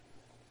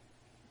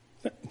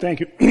Thank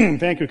you,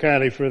 thank you,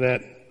 Kylie, for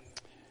that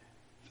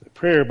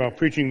prayer about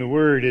preaching the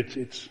Word.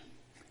 It's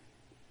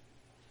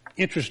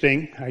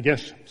interesting, I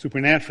guess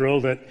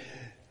supernatural, that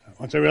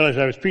once I realized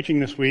I was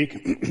preaching this week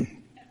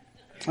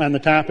on the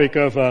topic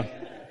of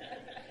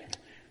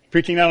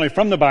preaching not only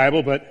from the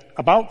Bible, but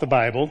about the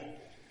Bible,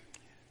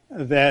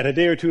 that a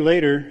day or two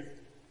later,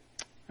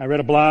 I read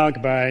a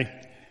blog by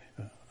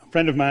a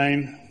friend of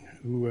mine,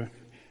 who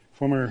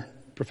former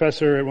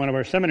professor at one of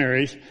our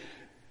seminaries,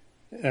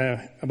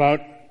 about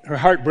her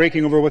heart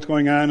breaking over what's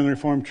going on in the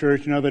Reformed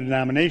Church and other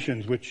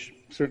denominations, which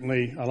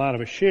certainly a lot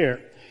of us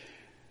share.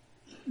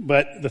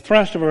 But the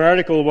thrust of her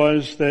article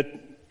was that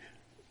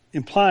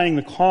implying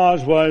the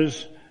cause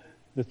was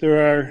that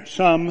there are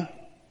some,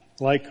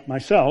 like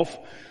myself,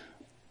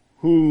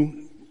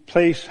 who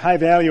place high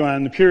value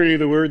on the purity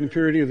of the Word and the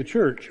purity of the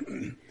Church.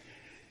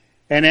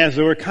 And as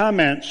there were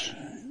comments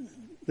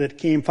that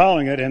came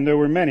following it, and there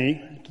were many,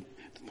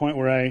 to the point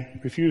where I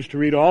refused to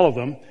read all of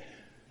them,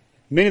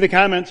 many of the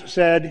comments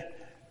said,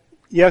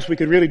 yes, we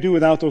could really do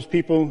without those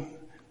people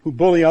who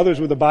bully others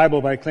with the Bible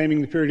by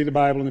claiming the purity of the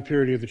Bible and the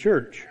purity of the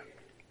Church.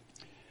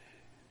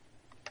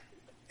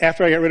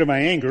 After I got rid of my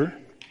anger,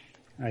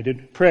 I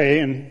did pray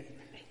and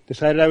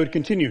decided I would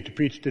continue to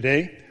preach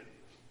today.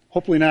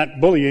 Hopefully not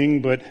bullying,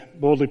 but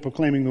boldly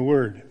proclaiming the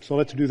Word. So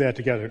let's do that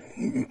together.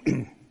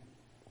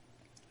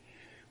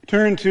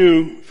 Turn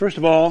to, first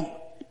of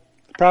all,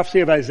 the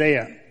prophecy of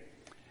Isaiah.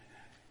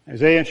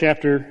 Isaiah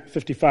chapter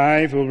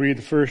 55, we'll read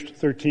the first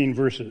 13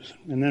 verses,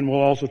 and then we'll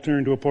also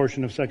turn to a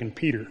portion of 2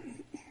 Peter.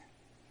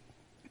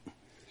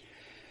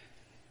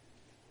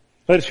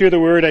 Let us hear the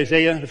word,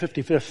 Isaiah, the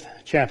 55th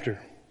chapter.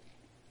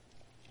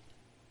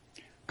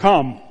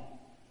 Come,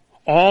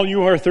 all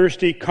you who are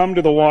thirsty, come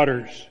to the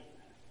waters.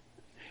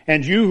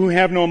 And you who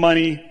have no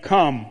money,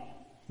 come,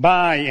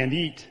 buy and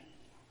eat.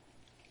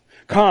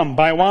 Come,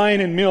 buy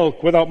wine and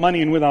milk without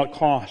money and without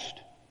cost.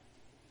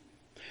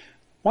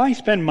 Why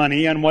spend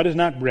money on what is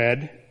not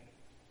bread,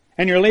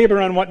 and your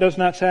labor on what does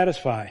not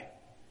satisfy?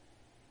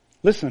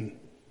 Listen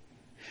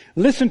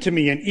to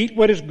me and eat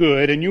what is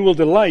good, and you will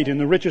delight in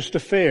the richest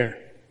of fare.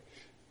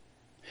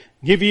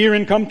 Give ear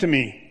and come to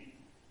me.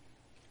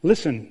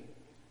 Listen,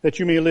 that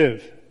you may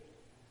live.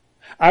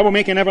 I will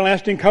make an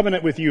everlasting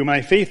covenant with you,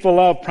 my faithful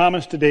love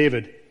promised to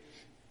David.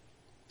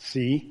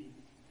 See,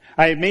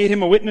 I have made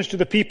him a witness to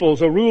the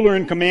peoples, a ruler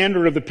and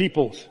commander of the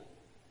peoples.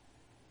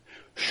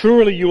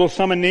 Surely you will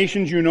summon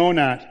nations you know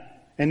not,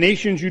 and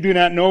nations you do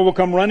not know will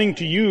come running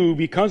to you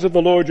because of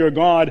the Lord your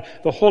God,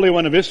 the Holy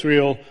One of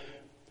Israel,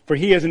 for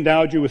he has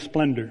endowed you with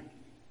splendor.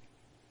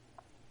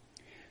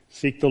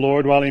 Seek the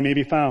Lord while he may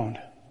be found.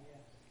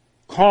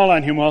 Call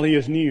on him while he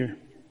is near.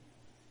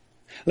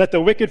 Let the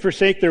wicked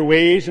forsake their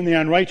ways and the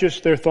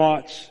unrighteous their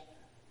thoughts.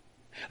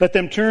 Let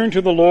them turn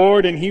to the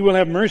Lord, and he will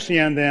have mercy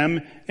on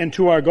them, and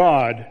to our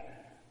God,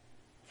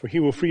 for he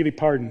will freely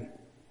pardon.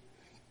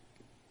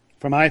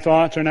 For my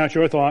thoughts are not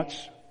your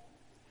thoughts,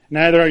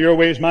 neither are your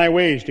ways my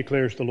ways,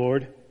 declares the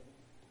Lord.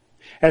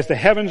 As the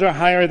heavens are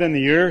higher than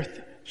the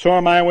earth, so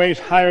are my ways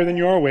higher than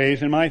your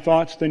ways, and my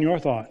thoughts than your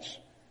thoughts.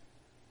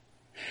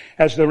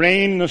 As the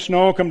rain and the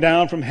snow come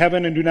down from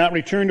heaven and do not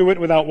return to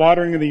it without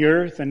watering of the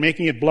earth and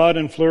making it blood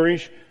and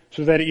flourish,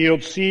 so that it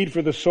yields seed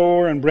for the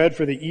sower and bread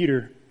for the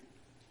eater,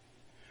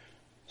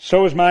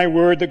 so is my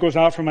word that goes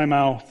out from my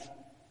mouth.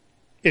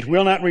 It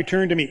will not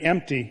return to me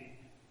empty,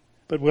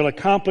 but will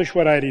accomplish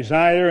what I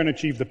desire and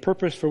achieve the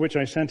purpose for which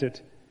I sent it.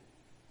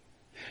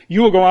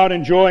 You will go out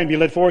in joy and be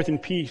led forth in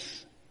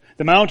peace.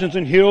 The mountains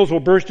and hills will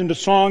burst into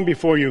song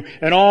before you,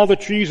 and all the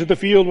trees of the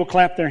field will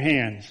clap their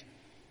hands.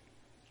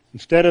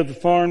 Instead of the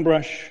thorn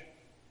brush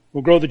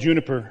will grow the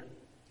juniper.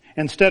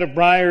 Instead of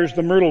briars,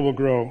 the myrtle will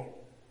grow.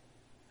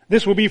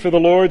 This will be for the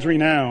Lord's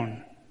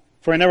renown,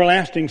 for an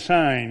everlasting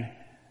sign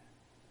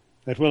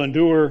that will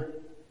endure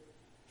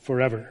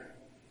forever.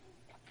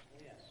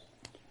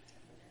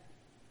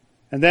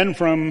 And then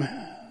from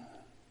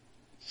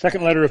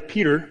second letter of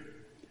Peter,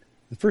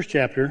 the first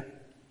chapter,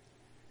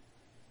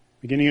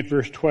 beginning at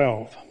verse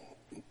 12.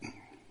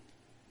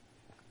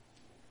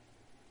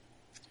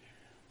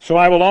 So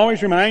I will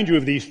always remind you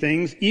of these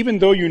things, even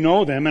though you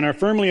know them and are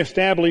firmly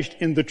established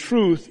in the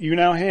truth you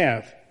now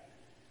have.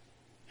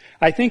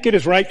 I think it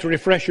is right to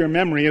refresh your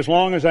memory as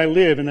long as I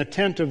live in the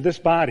tent of this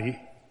body,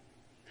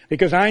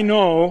 because I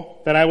know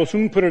that I will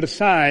soon put it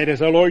aside,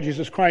 as our Lord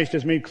Jesus Christ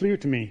has made clear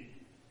to me.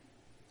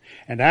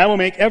 And I will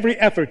make every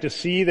effort to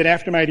see that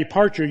after my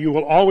departure you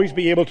will always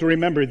be able to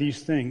remember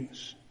these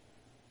things.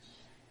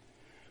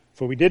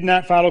 For we did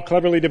not follow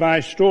cleverly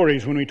devised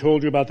stories when we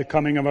told you about the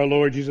coming of our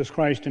Lord Jesus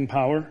Christ in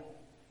power,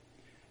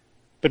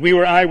 but we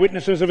were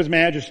eyewitnesses of his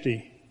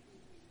majesty.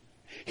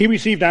 He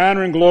received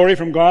honor and glory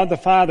from God the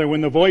Father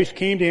when the voice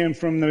came to him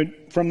from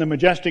the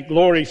majestic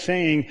glory,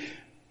 saying,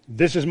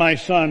 "This is my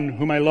Son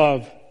whom I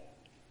love.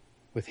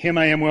 With him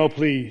I am well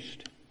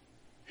pleased."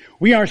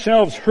 We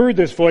ourselves heard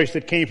this voice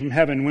that came from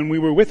heaven when we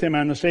were with him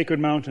on the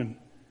sacred mountain.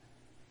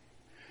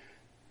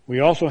 We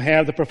also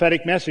have the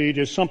prophetic message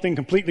as something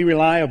completely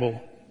reliable.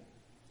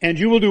 And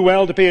you will do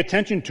well to pay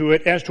attention to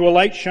it as to a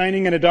light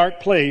shining in a dark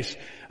place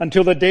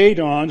until the day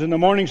dawns and the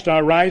morning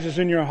star rises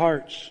in your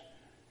hearts.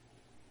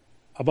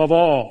 Above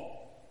all,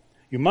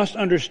 you must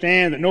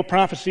understand that no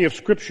prophecy of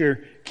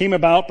Scripture came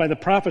about by the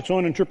prophet's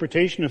own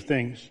interpretation of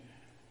things.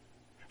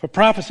 For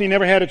prophecy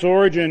never had its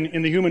origin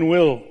in the human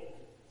will,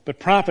 but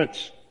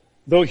prophets,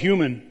 though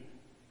human,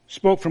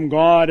 spoke from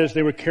God as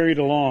they were carried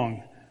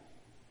along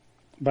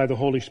by the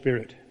Holy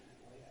Spirit.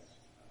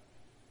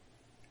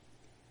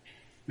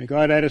 May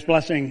God add His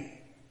blessing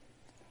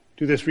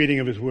to this reading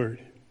of His Word.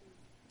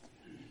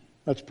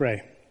 Let's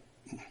pray.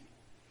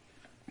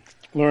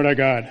 Lord our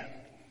God,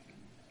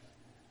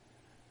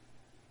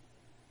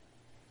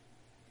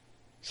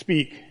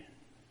 speak.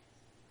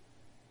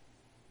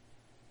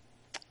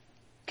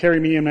 Carry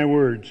me in my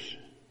words,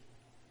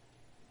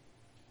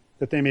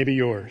 that they may be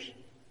yours.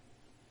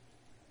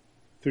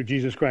 Through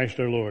Jesus Christ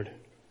our Lord.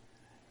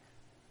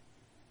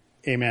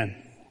 Amen.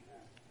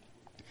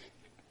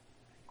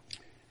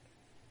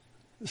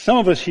 Some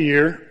of us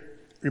here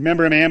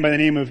remember a man by the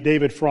name of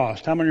David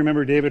Frost. How many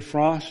remember David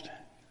Frost?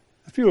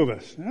 A few of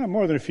us.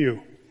 More than a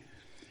few.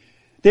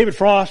 David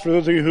Frost, for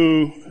those of you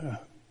who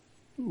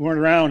weren't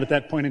around at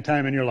that point in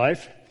time in your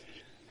life,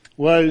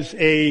 was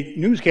a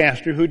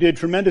newscaster who did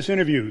tremendous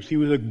interviews. He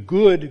was a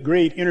good,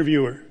 great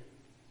interviewer.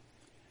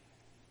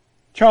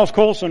 Charles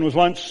Colson was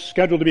once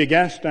scheduled to be a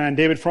guest on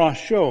David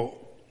Frost's show.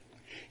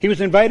 He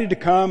was invited to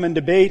come and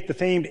debate the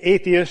famed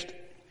atheist,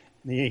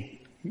 the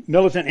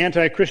militant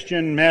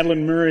anti-Christian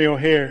Madalyn Murray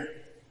O'Hair.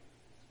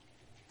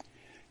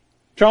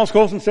 Charles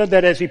Colson said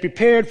that as he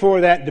prepared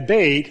for that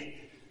debate,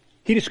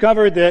 he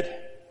discovered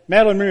that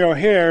Madalyn Murray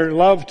O'Hair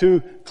loved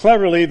to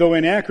cleverly, though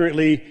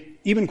inaccurately,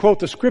 even quote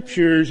the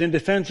Scriptures in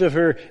defense of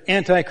her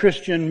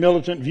anti-Christian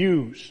militant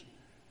views.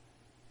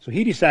 So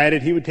he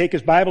decided he would take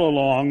his Bible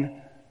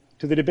along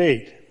to the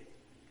debate.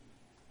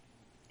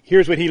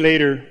 Here's what he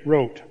later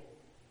wrote.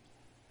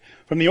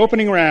 From the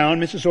opening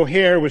round, Mrs.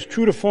 O'Hair was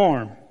true to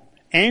form,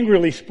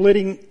 angrily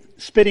spitting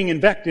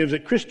invectives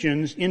at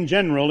Christians in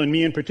general and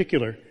me in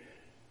particular.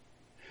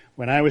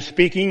 When I was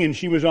speaking and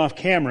she was off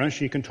camera,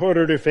 she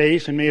contorted her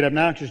face and made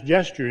obnoxious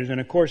gestures in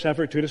a coarse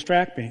effort to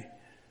distract me.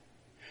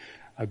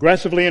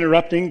 Aggressively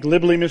interrupting,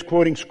 glibly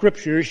misquoting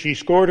scriptures, she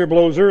scored her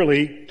blows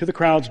early to the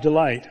crowd's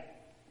delight.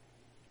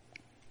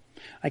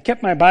 I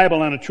kept my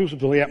Bible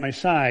unobtrusively at my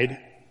side,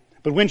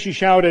 but when she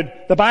shouted,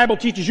 "The Bible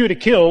teaches you to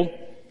kill,"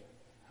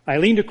 I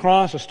leaned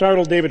across a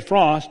startled David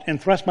Frost and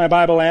thrust my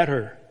Bible at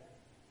her.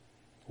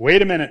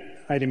 "Wait a minute,"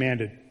 I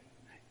demanded.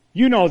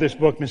 "You know this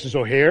book, Mrs.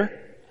 O'Hair.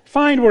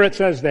 Find where it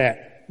says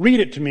that. Read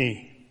it to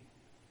me."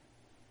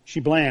 She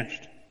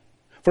blanched.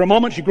 For a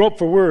moment she groped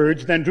for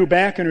words, then drew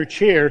back in her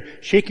chair,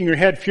 shaking her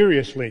head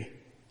furiously.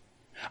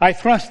 I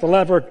thrust the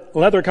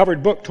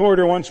leather-covered book toward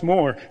her once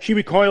more. She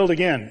recoiled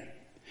again.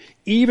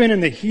 Even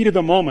in the heat of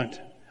the moment,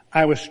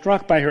 I was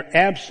struck by her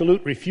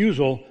absolute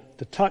refusal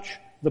to touch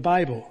the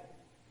Bible.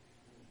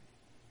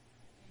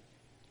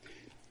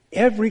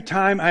 Every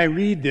time I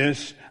read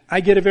this,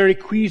 I get a very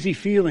queasy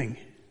feeling.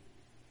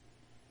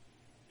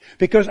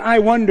 Because I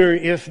wonder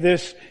if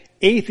this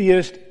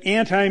atheist,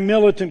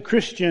 anti-militant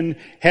Christian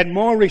had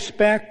more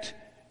respect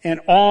and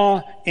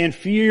awe and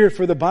fear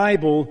for the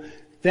Bible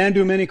than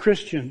do many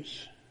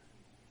Christians.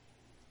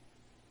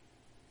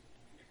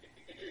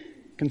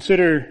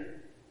 Consider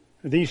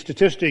these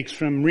statistics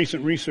from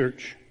recent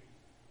research.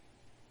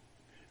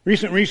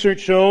 Recent research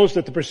shows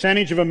that the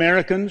percentage of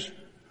Americans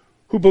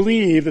who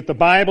believe that the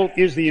Bible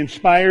is the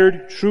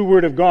inspired, true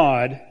Word of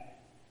God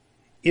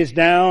is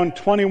down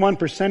 21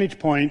 percentage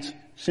points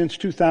since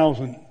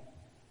 2000.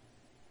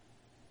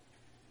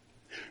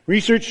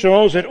 Research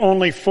shows that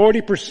only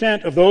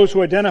 40% of those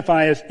who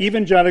identify as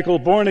evangelical,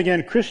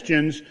 born-again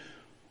Christians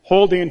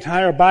hold the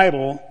entire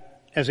Bible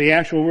as the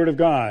actual Word of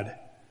God,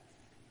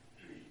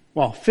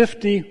 while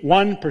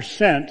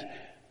 51%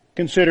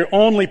 consider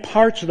only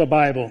parts of the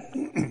Bible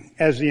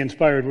as the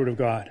inspired Word of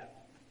God.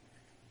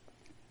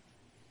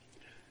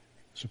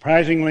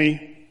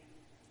 Surprisingly,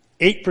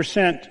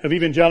 8% of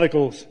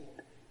evangelicals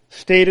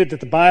stated that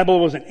the Bible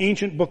was an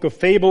ancient book of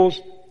fables,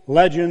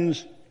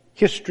 legends,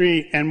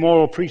 history, and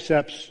moral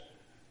precepts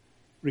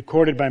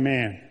recorded by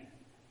man.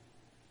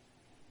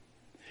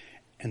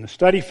 And the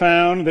study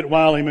found that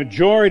while a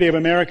majority of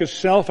America's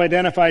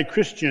self-identified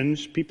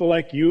Christians, people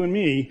like you and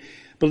me,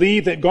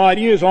 believe that God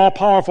is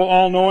all-powerful,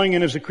 all-knowing,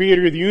 and is the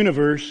creator of the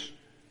universe,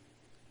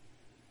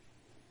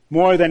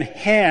 more than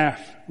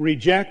half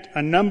reject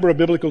a number of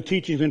biblical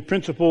teachings and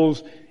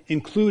principles,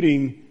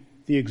 including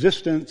the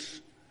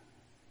existence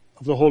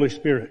of the Holy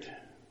Spirit.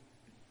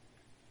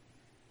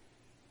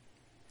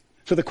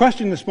 So the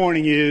question this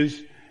morning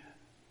is,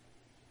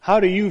 how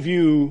do you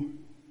view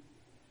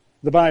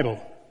the Bible?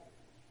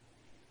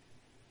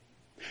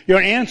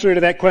 Your answer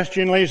to that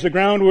question lays the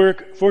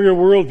groundwork for your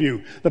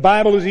worldview. The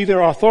Bible is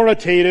either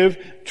authoritative,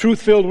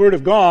 truth-filled Word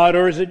of God,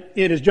 or it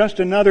is just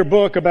another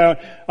book about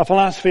a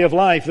philosophy of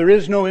life. There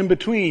is no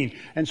in-between.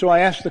 And so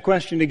I ask the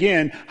question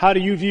again, how do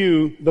you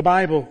view the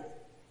Bible?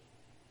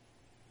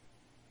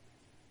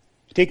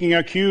 Taking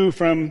our cue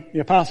from the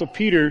Apostle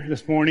Peter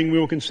this morning, we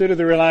will consider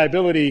the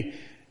reliability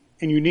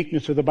and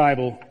uniqueness of the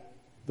Bible,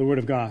 the Word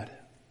of God.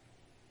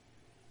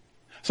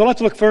 So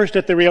let's look first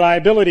at the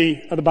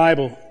reliability of the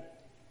Bible.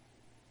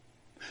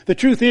 The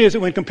truth is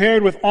that when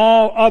compared with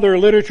all other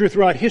literature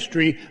throughout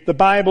history, the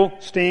Bible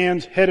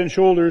stands head and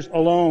shoulders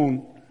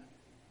alone.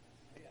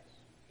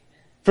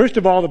 First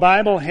of all, the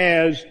Bible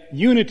has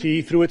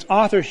unity through its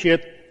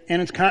authorship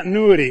and its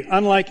continuity,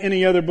 unlike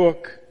any other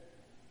book.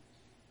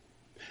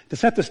 To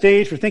set the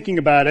stage for thinking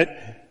about it,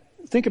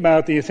 think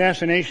about the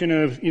assassination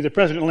of either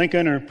President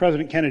Lincoln or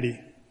President Kennedy.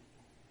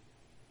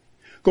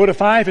 Go to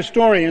 5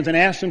 historians and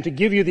ask them to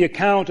give you the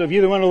account of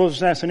either one of those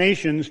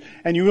assassinations,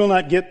 and you will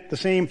not get the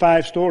same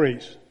 5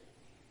 stories.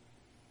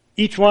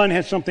 Each one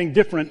has something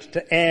different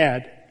to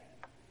add.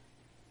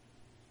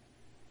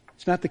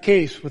 It's not the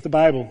case with the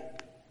Bible.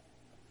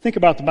 Think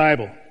about the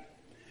Bible.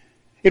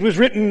 It was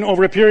written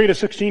over a period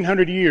of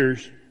 1,600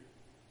 years,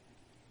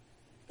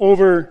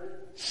 over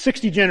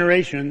 60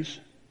 generations,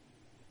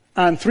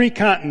 on 3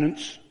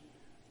 continents,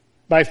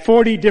 by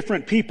 40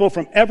 different people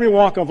from every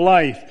walk of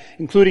life,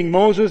 including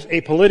Moses,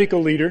 a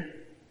political leader,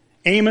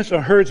 Amos,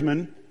 a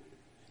herdsman,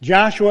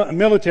 Joshua, a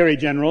military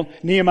general,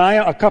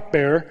 Nehemiah, a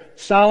cupbearer,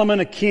 Solomon,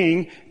 a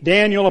king,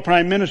 Daniel, a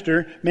prime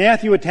minister,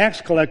 Matthew, a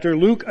tax collector,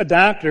 Luke, a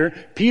doctor,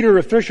 Peter,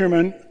 a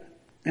fisherman,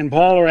 and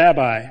Paul, a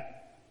rabbi.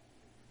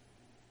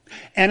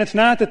 And it's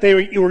not that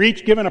they were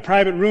each given a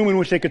private room in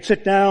which they could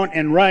sit down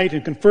and write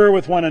and confer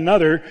with one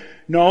another.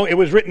 No, it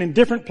was written in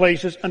different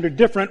places under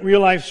different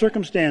real-life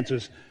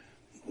circumstances.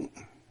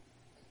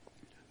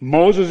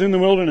 Moses in the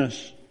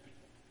wilderness,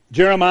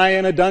 Jeremiah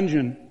in a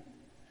dungeon,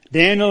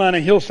 Daniel on a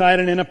hillside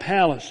and in a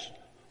palace,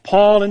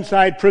 Paul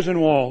inside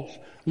prison walls,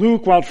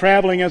 Luke while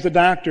traveling as a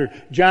doctor,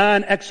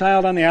 John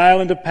exiled on the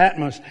island of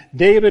Patmos,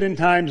 David in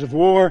times of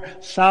war,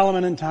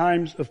 Solomon in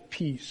times of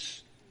peace.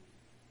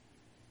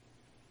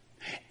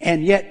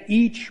 And yet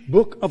each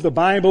book of the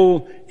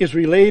Bible is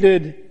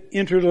related,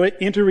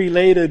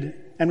 interrelated,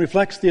 and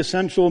reflects the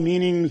essential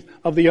meanings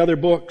of the other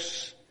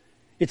books.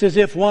 It's as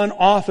if one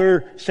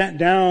author sat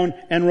down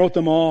and wrote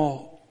them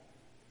all.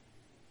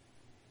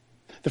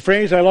 The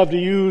phrase I love to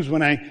use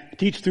when I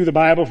teach through the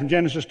Bible from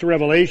Genesis to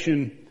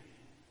Revelation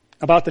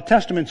about the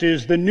Testaments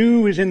is the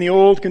new is in the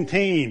old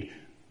contained.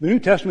 The New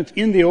Testament's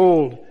in the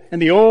old,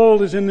 and the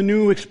old is in the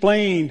new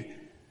explained.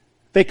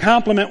 They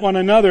complement one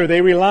another.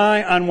 They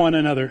rely on one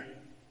another.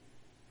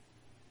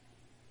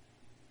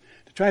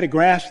 To try to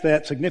grasp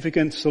that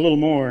significance a little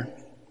more,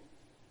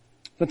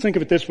 let's think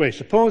of it this way.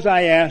 Suppose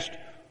I asked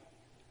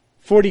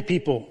 40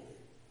 people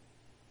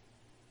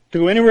to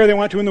go anywhere they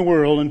want to in the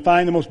world and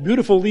find the most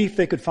beautiful leaf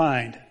they could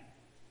find.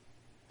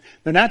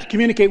 They're not to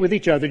communicate with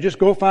each other, just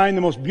go find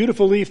the most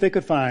beautiful leaf they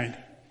could find.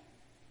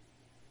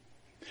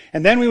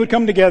 And then we would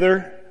come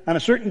together on a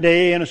certain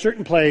day in a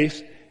certain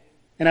place,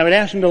 and I would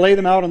ask them to lay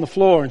them out on the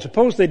floor. And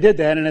suppose they did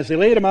that, and as they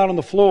laid them out on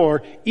the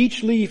floor,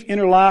 each leaf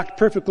interlocked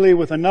perfectly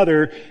with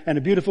another, and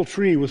a beautiful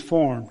tree was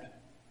formed.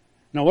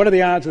 Now, what are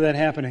the odds of that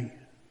happening?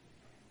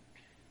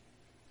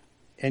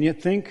 And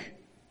yet think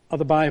of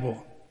the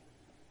Bible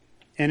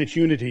and its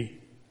unity.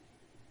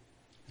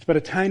 It's but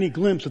a tiny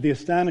glimpse of the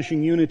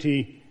astonishing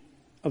unity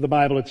of the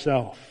Bible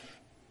itself.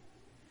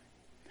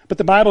 But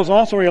the Bible is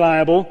also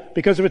reliable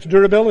because of its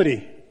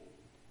durability.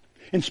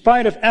 In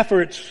spite of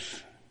efforts,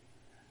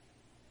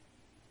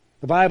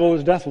 the Bible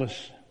is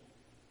deathless.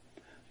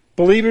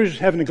 Believers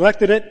have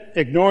neglected it,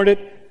 ignored it,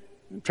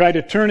 tried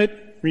to turn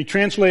it,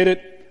 retranslate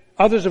it.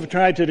 Others have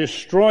tried to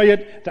destroy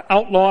it, to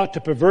outlaw it,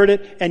 to pervert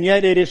it, and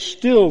yet it is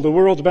still the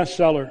world's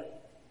bestseller.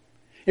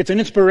 It's an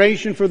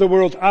inspiration for the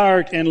world's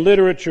art and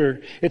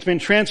literature. It's been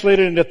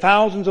translated into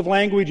thousands of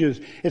languages.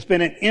 It's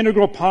been an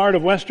integral part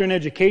of Western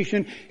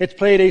education. It's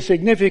played a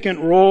significant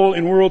role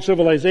in world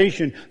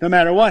civilization. No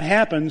matter what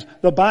happens,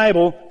 the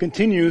Bible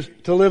continues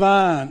to live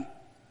on.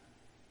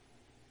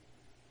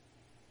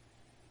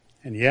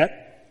 And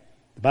yet,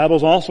 the Bible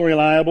is also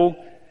reliable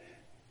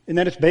in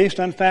that it's based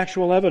on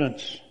factual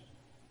evidence.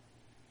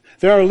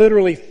 There are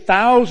literally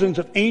thousands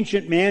of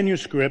ancient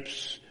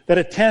manuscripts that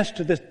attest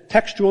to the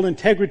textual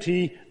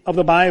integrity of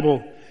the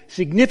Bible,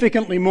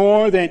 significantly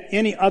more than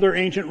any other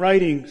ancient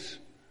writings.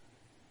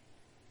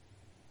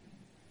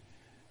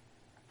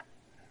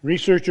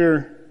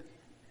 Researcher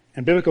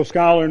and biblical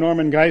scholar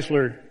Norman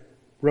Geisler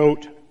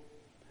wrote,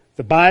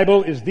 "The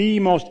Bible is the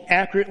most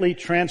accurately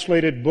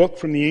translated book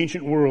from the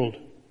ancient world.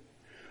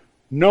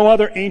 No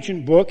other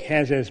ancient book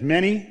has as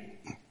many,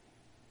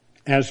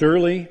 as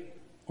early,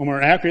 or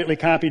more accurately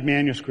copied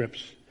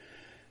manuscripts.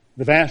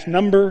 The vast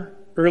number,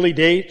 early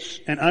dates,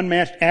 and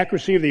unmatched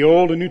accuracy of the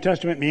Old and New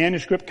Testament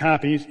manuscript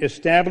copies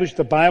establish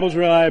the Bible's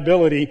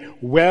reliability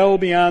well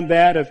beyond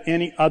that of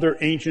any other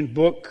ancient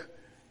book."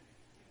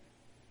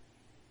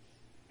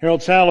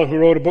 Harold Salo, who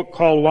wrote a book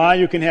called Why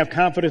You Can Have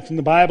Confidence in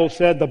the Bible,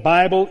 said, "The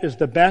Bible is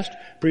the best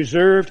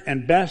preserved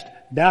and best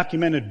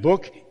documented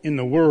book in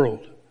the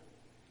world."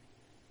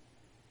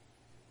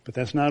 But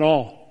that's not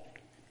all.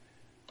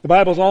 The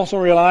Bible is also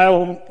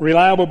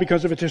reliable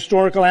because of its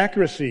historical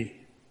accuracy.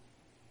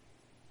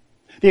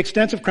 The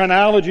extensive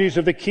chronologies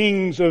of the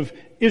kings of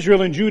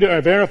Israel and Judah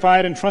are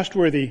verified and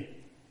trustworthy.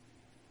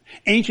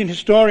 Ancient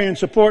historians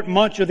support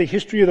much of the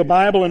history of the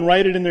Bible and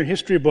write it in their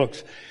history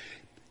books.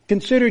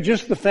 Consider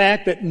just the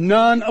fact that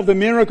none of the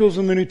miracles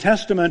in the New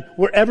Testament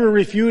were ever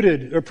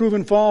refuted or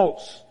proven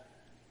false.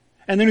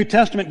 And the New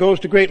Testament goes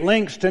to great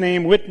lengths to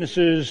name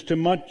witnesses to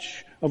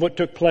much of what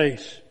took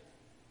place.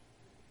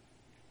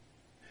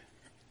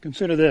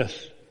 Consider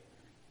this.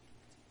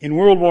 In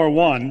World War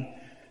I,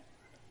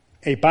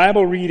 a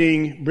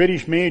Bible-reading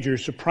British major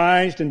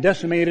surprised and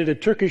decimated a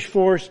Turkish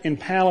force in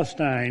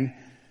Palestine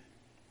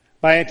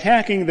by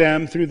attacking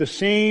them through the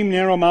same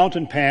narrow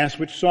mountain pass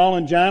which Saul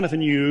and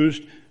Jonathan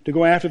used to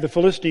go after the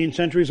Philistines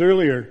centuries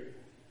earlier.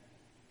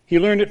 He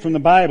learned it from the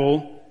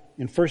Bible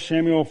in 1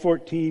 Samuel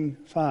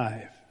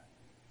 14:5.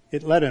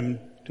 It led him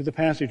to the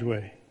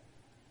passageway.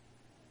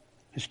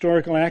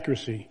 Historical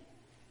accuracy.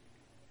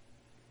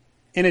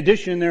 In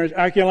addition, there is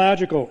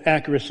archaeological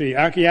accuracy.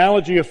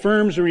 Archaeology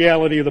affirms the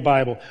reality of the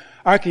Bible.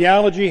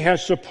 Archaeology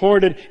has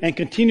supported and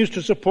continues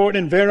to support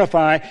and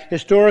verify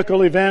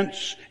historical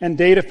events and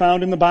data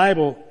found in the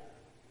Bible.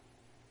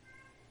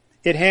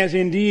 It has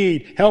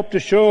indeed helped to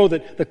show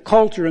that the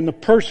culture and the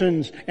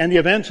persons and the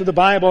events of the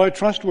Bible are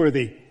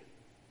trustworthy.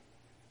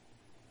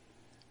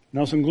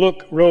 Nelson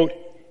Gluck wrote,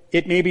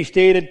 "It may be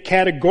stated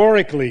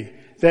categorically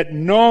that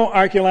no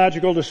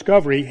archaeological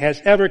discovery has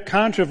ever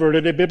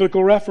controverted a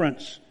biblical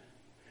reference.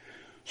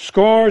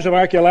 Scores of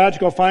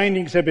archaeological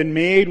findings have been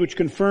made which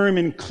confirm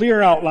in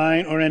clear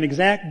outline or in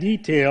exact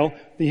detail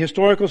the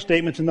historical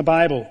statements in the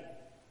Bible.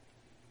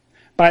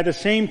 By the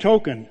same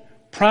token,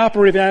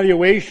 proper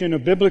evaluation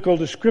of biblical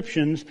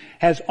descriptions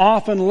has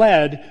often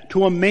led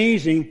to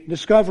amazing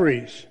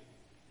discoveries."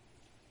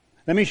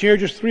 Let me share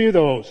just 3 of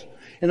those.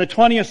 In the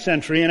 20th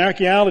century, an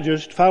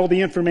archaeologist followed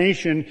the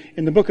information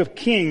in the book of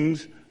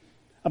Kings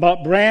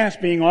about brass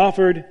being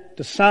offered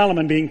to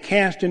Solomon being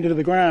cast into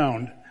the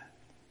ground.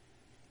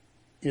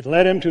 It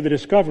led him to the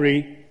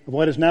discovery of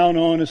what is now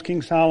known as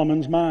King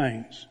Solomon's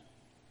mines.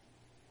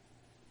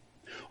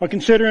 Or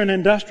consider an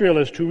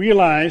industrialist who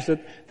realized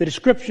that the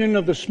description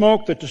of the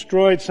smoke that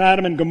destroyed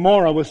Sodom and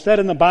Gomorrah was said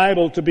in the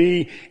Bible to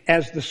be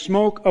as the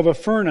smoke of a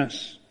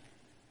furnace.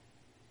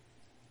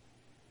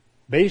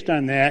 Based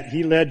on that,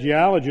 he led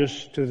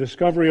geologists to the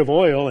discovery of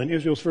oil, and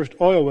Israel's first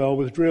oil well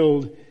was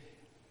drilled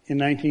in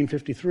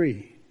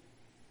 1953.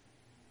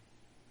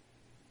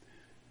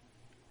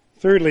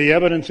 Thirdly,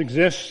 evidence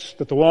exists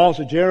that the walls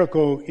of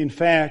Jericho, in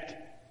fact,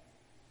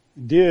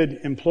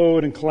 did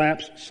implode and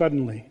collapse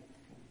suddenly.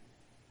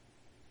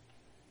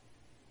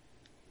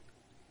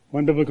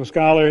 One biblical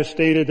scholar has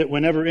stated that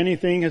whenever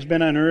anything has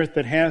been on earth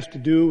that has to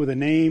do with a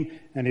name,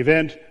 an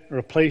event, or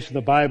a place in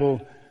the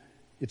Bible,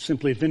 it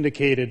simply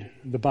vindicated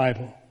the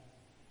Bible.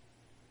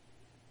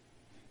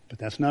 But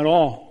that's not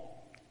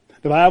all.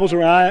 The Bible's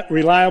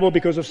reliable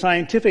because of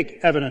scientific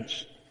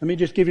evidence. Let me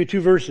just give you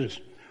 2 verses.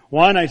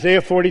 One,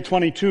 Isaiah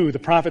 40:22, the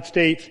prophet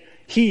states,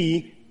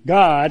 "He,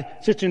 God,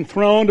 sits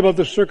enthroned above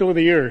the circle of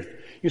the earth."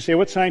 You say,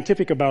 what's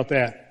scientific about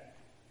that?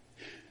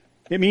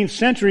 It means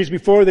centuries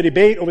before the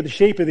debate over the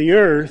shape of the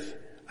earth,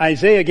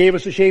 Isaiah gave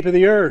us the shape of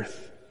the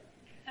earth.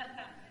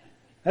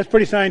 That's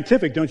pretty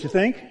scientific, don't you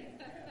think?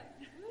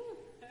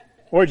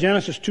 Or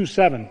Genesis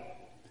 2:7,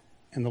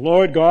 "And the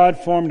Lord God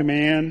formed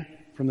man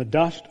from the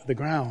dust of the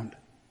ground."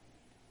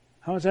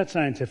 How is that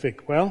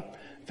scientific? Well,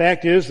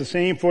 fact is, the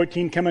same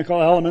 14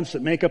 chemical elements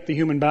that make up the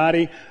human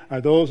body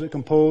are those that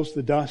compose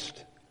the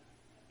dust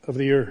of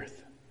the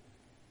earth.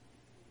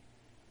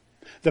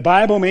 The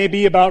Bible may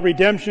be about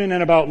redemption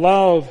and about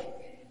love,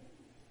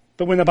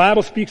 but when the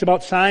Bible speaks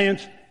about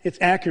science, it's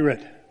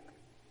accurate.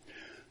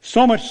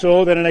 So much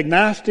so that an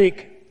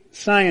agnostic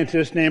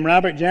scientist named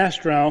Robert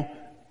Jastrow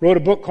wrote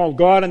a book called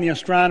God and the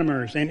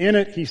Astronomers, and in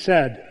it he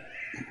said,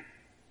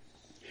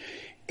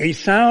 "A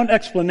sound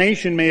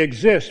explanation may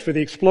exist for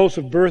the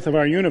explosive birth of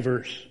our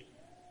universe.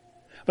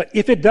 But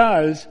if it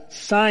does,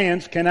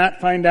 science cannot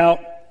find out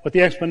what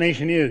the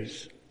explanation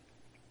is.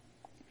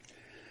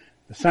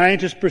 The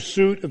scientist's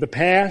pursuit of the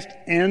past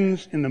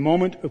ends in the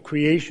moment of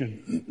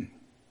creation.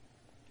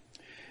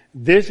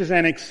 This is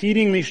an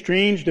exceedingly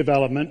strange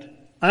development,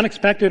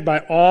 unexpected by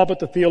all but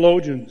the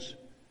theologians.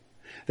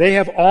 They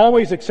have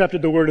always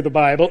accepted the word of the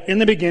Bible. In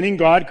the beginning,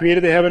 God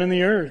created the heaven and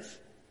the earth.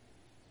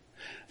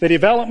 The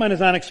development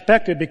is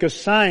unexpected because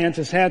science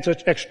has had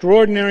such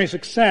extraordinary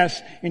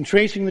success in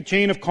tracing the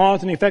chain of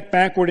cause and effect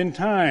backward in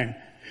time.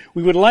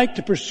 We would like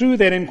to pursue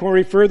that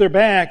inquiry further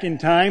back in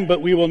time,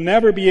 but we will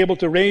never be able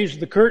to raise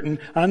the curtain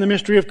on the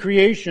mystery of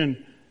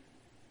creation.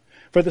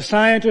 For the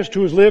scientist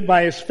who has lived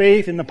by his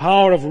faith in the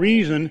power of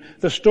reason,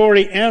 the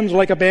story ends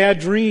like a bad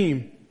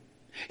dream.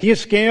 He has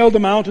scaled the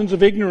mountains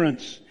of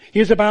ignorance. He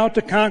is about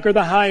to conquer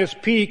the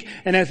highest peak,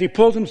 and as he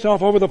pulls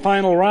himself over the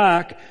final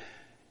rock,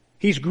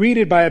 he's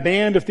greeted by a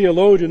band of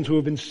theologians who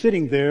have been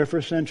sitting there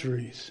for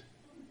centuries.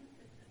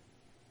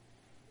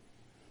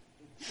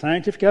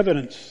 Scientific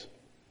evidence.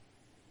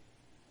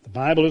 The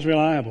Bible is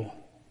reliable.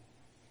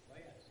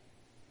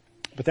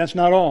 But that's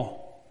not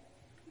all.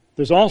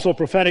 There's also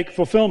prophetic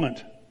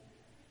fulfillment.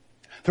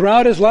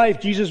 Throughout his life,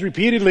 Jesus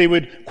repeatedly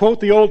would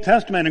quote the Old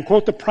Testament and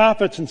quote the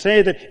prophets and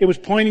say that it was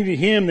pointing to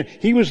him, that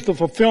he was the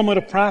fulfillment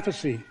of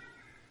prophecy.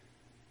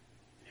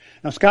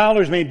 Now,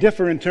 scholars may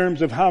differ in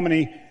terms of how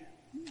many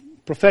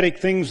prophetic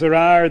things there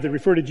are that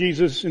refer to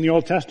Jesus in the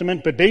Old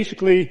Testament, but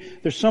basically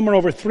there's somewhere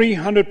over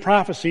 300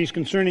 prophecies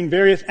concerning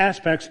various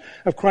aspects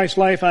of Christ's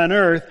life on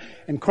earth,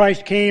 and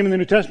Christ came, and the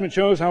New Testament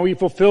shows how he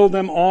fulfilled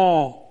them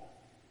all.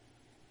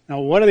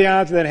 Now, what are the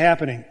odds of that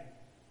happening?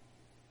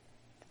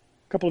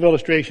 A couple of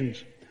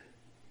illustrations.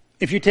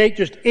 If you take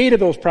just 8 of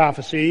those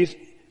prophecies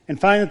and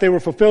find that they were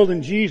fulfilled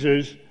in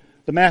Jesus,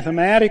 the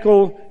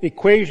mathematical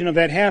equation of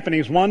that happening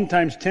is 1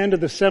 times 10 to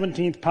the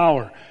 17th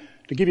power.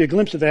 To give you a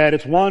glimpse of that,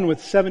 it's 1 with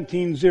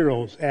 17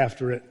 zeros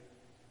after it.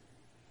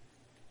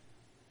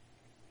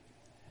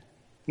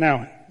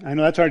 Now, I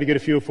know that's hard to get a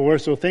feel for,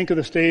 so think of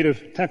the state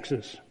of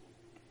Texas.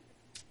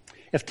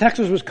 If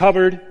Texas was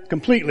covered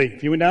completely,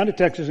 if you went down to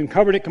Texas and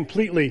covered it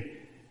completely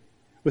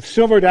with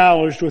silver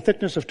dollars to a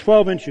thickness of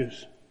 12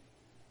 inches,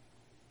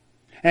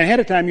 and ahead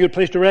of time you had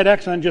placed a red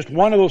X on just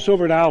one of those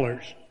silver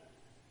dollars,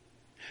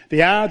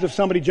 the odds of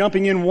somebody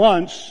jumping in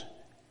once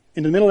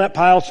into the middle of that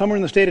pile somewhere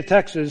in the state of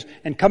Texas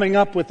and coming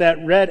up with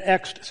that red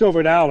X'd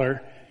silver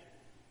dollar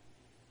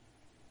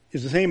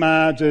is the same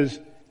odds as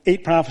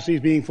 8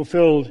 prophecies being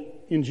fulfilled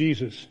in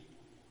Jesus.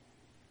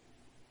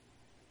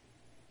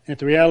 And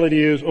the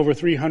reality is over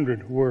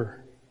 300 were.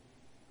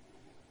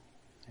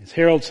 As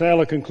Harold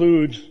Sala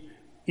concludes,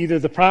 either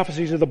the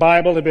prophecies of the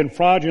Bible have been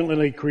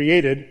fraudulently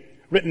created,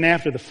 written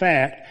after the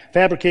fact,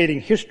 fabricating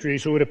history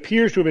so it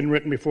appears to have been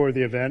written before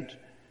the event,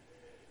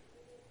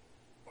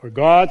 or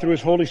God, through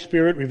His Holy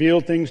Spirit,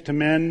 revealed things to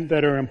men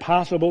that are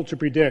impossible to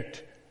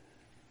predict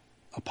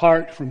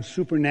apart from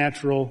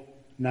supernatural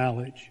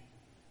knowledge.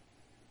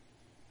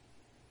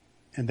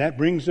 And that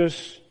brings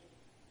us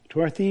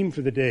to our theme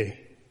for the day.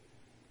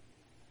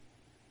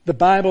 The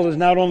Bible is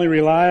not only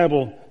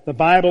reliable, the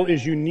Bible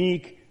is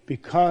unique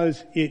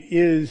because it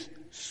is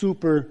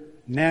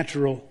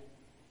supernatural.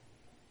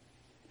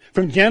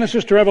 From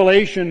Genesis to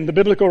Revelation, the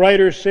biblical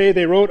writers say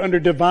they wrote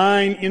under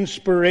divine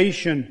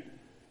inspiration.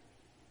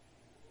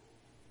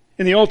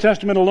 In the Old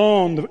Testament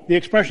alone, the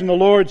expression the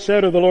Lord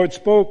said or the Lord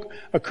spoke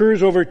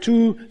occurs over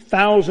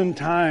 2,000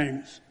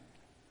 times.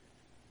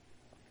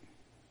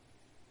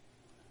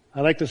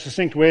 I like the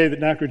succinct way that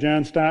Dr.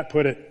 John Stott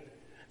put it.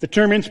 The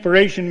term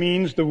inspiration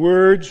means the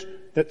words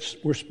that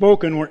were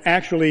spoken were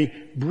actually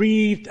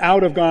breathed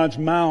out of God's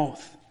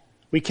mouth.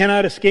 We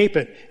cannot escape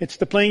it. It's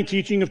the plain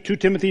teaching of 2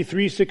 Timothy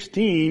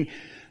 3:16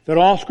 that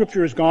all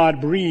Scripture is God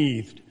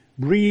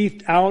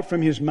breathed out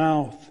from His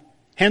mouth.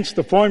 Hence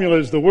the formula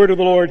is the word of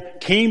the Lord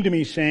came to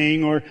me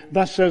saying, or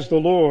thus says the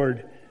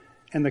Lord,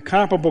 and the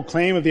comparable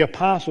claim of the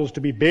apostles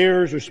to be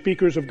bearers or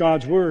speakers of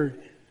God's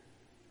word.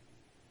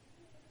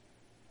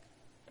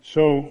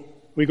 So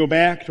we go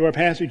back to our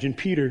passage in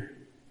Peter.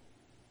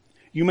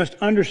 You must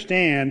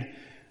understand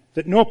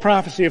that no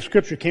prophecy of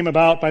Scripture came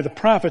about by the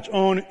prophet's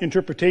own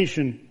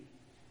interpretation.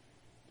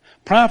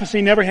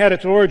 Prophecy never had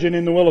its origin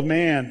in the will of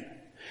man,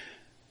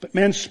 but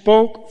men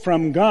spoke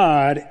from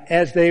God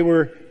as they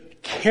were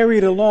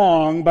carried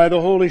along by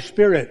the Holy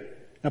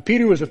Spirit. Now,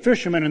 Peter was a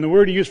fisherman, and the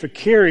word he used for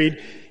carried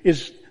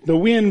is the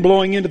wind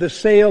blowing into the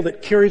sail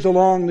that carries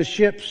along the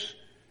ships.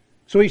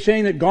 So he's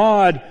saying that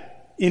God,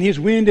 in His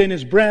wind and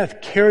His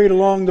breath, carried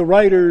along the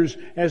writers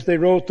as they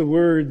wrote the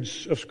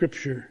words of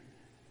Scripture.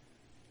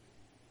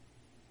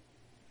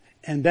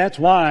 And that's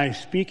why,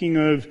 speaking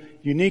of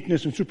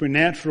uniqueness and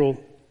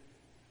supernatural,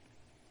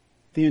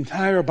 the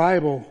entire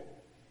Bible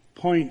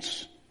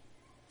points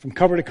from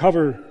cover to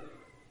cover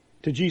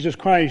to Jesus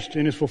Christ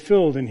and is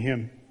fulfilled in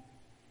Him.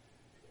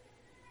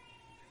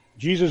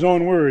 Jesus'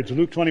 own words,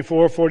 Luke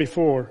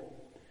 24:44.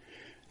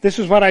 This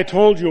is what I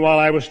told you while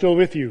I was still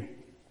with you.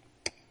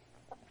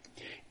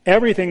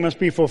 Everything must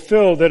be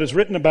fulfilled that is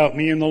written about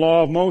me in the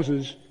law of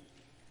Moses,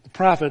 the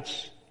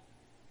prophets,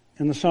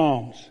 and the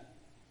Psalms.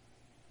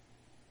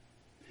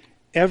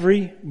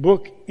 Every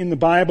book in the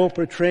Bible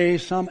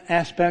portrays some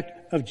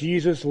aspect of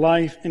Jesus'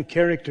 life and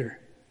character.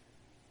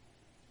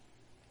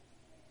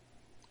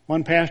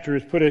 One pastor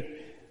has put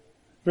it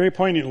very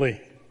poignantly.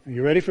 Are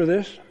you ready for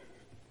this?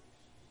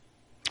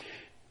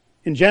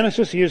 In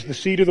Genesis, He is the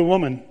seed of the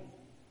woman.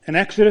 In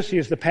Exodus, He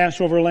is the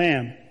Passover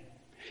lamb.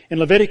 In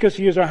Leviticus,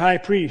 He is our high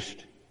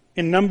priest.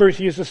 In Numbers,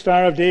 He is the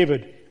Star of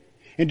David.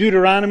 In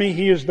Deuteronomy,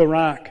 He is the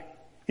rock.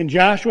 In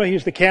Joshua, He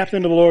is the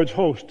captain of the Lord's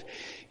host.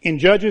 In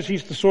Judges,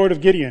 He's the sword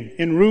of Gideon.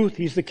 In Ruth,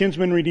 He's the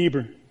kinsman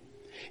redeemer.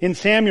 In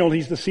Samuel,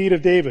 He's the seed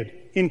of David.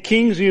 In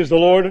Kings, He is the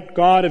Lord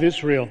God of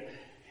Israel.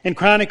 In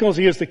Chronicles,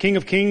 He is the King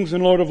of kings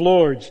and Lord of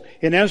lords.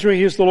 In Ezra,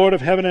 He is the Lord of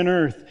heaven and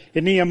earth.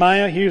 In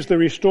Nehemiah, He is the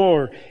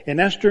restorer. In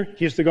Esther,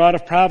 He is the God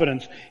of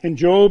providence. In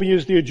Job, He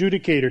is the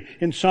adjudicator.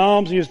 In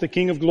Psalms, He is the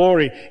King of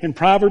glory. In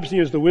Proverbs, He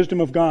is the wisdom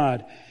of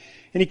God.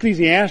 In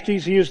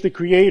Ecclesiastes, He is the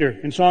creator.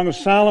 In Song of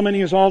Solomon,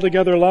 He is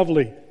altogether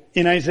lovely.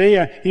 In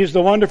Isaiah, He is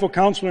the wonderful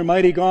counselor,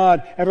 mighty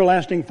God,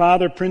 everlasting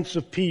Father, Prince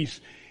of Peace.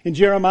 In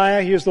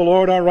Jeremiah, he is the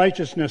Lord our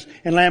righteousness.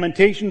 In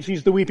Lamentations,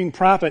 he's the weeping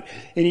prophet.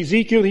 In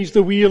Ezekiel, he's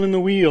the wheel in the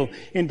wheel.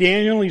 In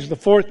Daniel, he's the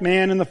fourth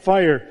man in the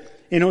fire.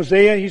 In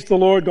Hosea, he's the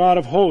Lord God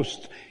of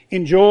hosts.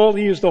 In Joel,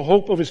 he is the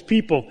hope of his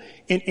people.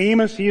 In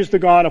Amos, he is the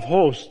God of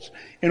hosts.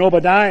 In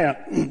Obadiah,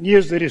 he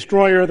is the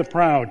destroyer of the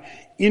proud.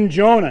 In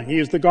Jonah, he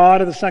is the God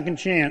of the second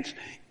chance.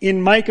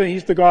 In Micah,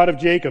 he's the God of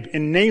Jacob.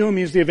 In Nahum,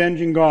 he's the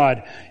avenging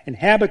God. In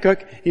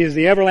Habakkuk, he is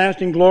the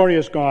everlasting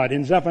glorious God.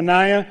 In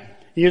Zephaniah,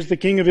 he is the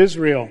King of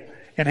Israel.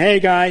 In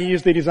Haggai, he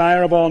is the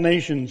desire of all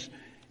nations.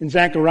 In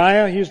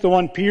Zechariah, he is the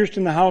one pierced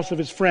in the house of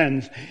his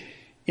friends.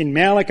 In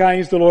Malachi, he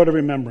is the Lord of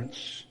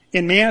remembrance.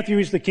 In Matthew,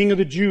 he's the King of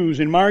the Jews.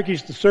 In Mark,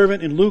 he's the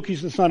servant. In Luke,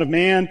 he's the Son of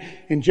Man.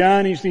 In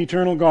John, he's the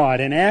eternal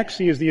God. In Acts,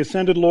 he is the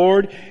ascended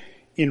Lord.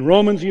 In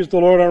Romans, he is the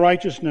Lord our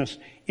righteousness.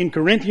 In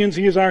Corinthians,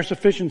 he is our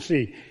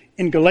sufficiency.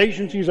 In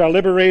Galatians, he is our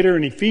liberator.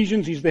 In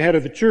Ephesians, he's the head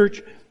of the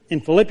church.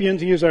 In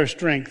Philippians, he is our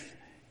strength.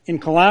 In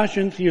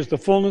Colossians, he is the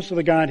fullness of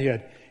the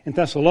Godhead. In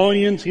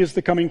Thessalonians, he is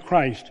the coming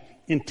Christ.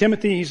 In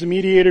Timothy, he's the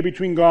mediator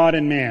between God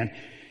and man.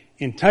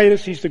 In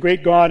Titus, he's the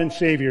great God and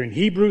Savior. In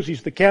Hebrews,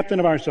 he's the captain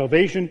of our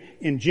salvation.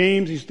 In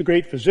James, he's the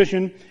great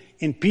physician.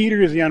 In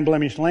Peter, is the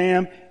unblemished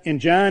Lamb. In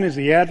John, is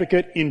the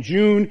advocate. In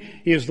June,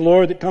 he is the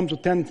Lord that comes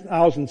with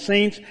 10,000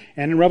 saints.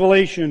 And in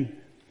Revelation,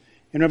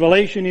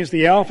 he is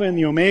the Alpha and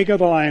the Omega,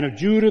 the Lion of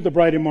Judah, the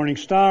bright and morning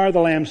star, the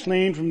Lamb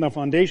slain from the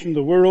foundation of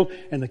the world,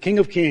 and the King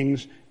of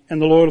kings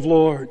and the Lord of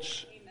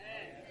lords.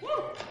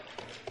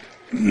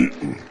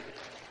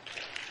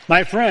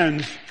 My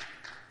friends,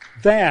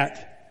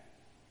 that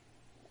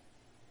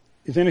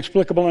is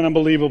inexplicable and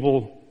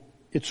unbelievable.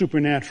 It's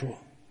supernatural.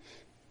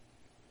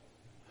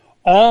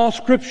 All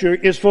Scripture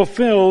is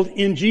fulfilled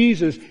in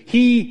Jesus.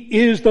 He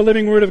is the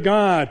living Word of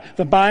God.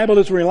 The Bible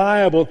is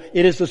reliable.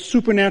 It is the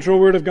supernatural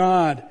Word of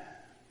God.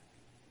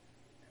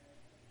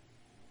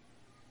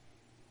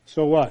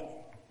 So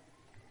what?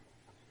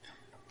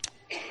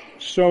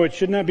 So it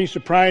should not be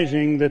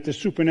surprising that the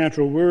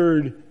supernatural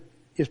Word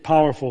is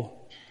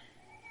powerful.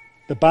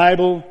 The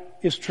Bible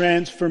is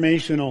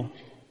transformational.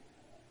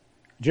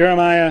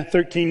 Jeremiah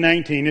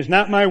 13:19, "Is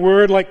not my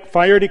word like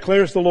fire,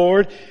 declares the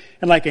Lord,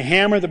 and like a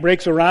hammer that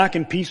breaks a rock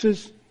in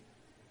pieces?"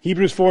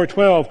 Hebrews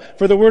 4:12,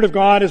 "For the word of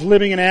God is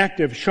living and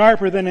active,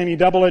 sharper than any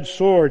double-edged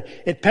sword.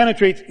 It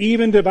penetrates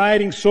even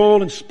dividing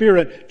soul and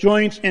spirit,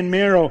 joints and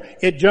marrow.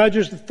 It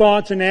judges the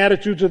thoughts and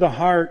attitudes of the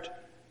heart."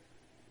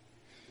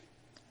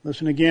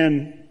 Listen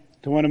again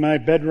to one of my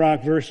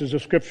bedrock verses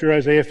of Scripture,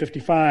 Isaiah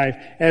 55.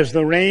 "As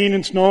the rain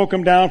and snow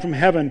come down from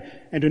heaven,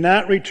 and do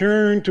not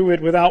return to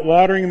it without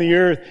watering the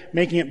earth,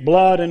 making it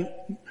bud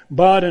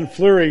and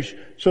flourish,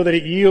 so that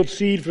it yields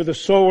seed for the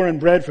sower and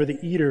bread for the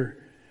eater,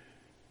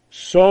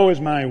 so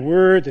is my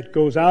word that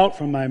goes out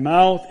from my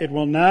mouth. It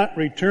will not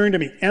return to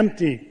me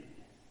empty,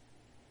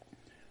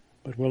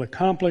 but will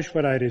accomplish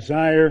what I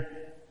desire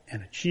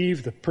and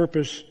achieve the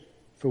purpose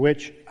for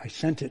which I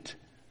sent it."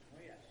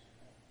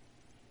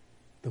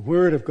 The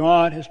Word of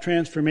God has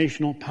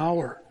transformational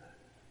power.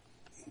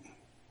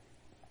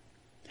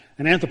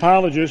 An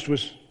anthropologist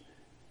was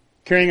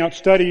carrying out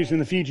studies in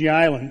the Fiji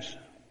Islands.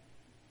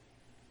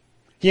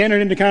 He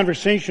entered into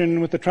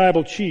conversation with the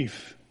tribal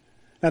chief.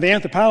 Now, the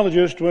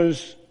anthropologist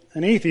was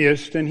an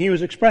atheist, and he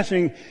was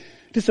expressing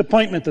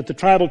disappointment that the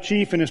tribal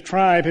chief and his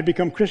tribe had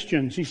become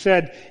Christians. He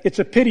said, "It's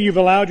a pity you've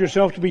allowed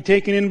yourself to be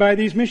taken in by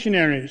these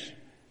missionaries.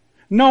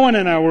 No one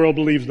in our world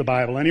believes the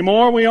Bible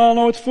anymore. We all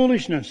know it's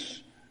foolishness."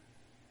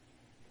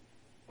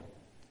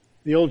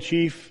 The old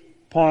chief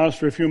paused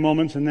for a few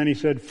moments, and then he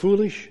said,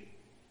 "Foolish?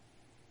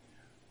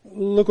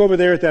 Look over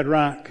there at that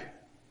rock.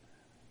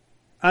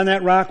 On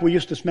that rock we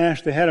used to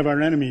smash the head of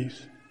our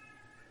enemies.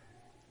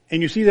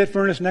 And you see that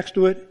furnace next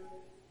to it?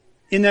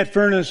 In that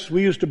furnace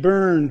we used to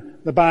burn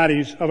the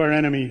bodies of our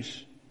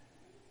enemies.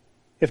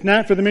 If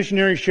not for the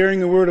missionaries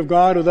sharing the Word of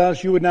God with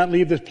us, you would not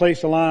leave this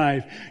place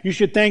alive. You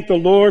should thank the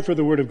Lord for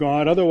the Word of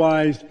God.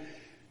 Otherwise,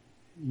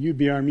 you'd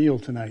be our meal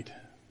tonight."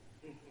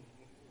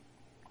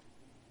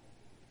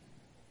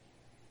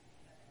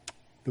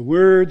 The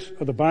words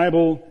of the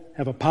Bible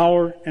have a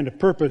power and a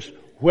purpose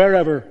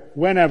wherever,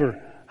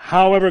 whenever,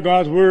 however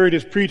God's Word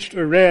is preached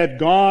or read.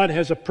 God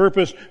has a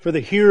purpose for the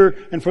hearer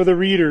and for the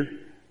reader.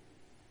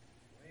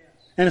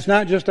 And it's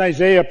not just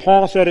Isaiah.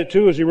 Paul said it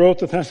too as he wrote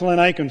to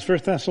Thessalonians,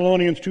 1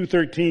 Thessalonians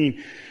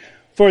 2:13.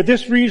 "For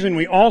this reason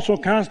we also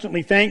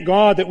constantly thank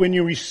God that when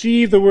you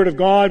received the Word of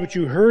God which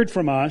you heard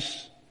from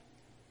us,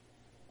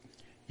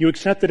 you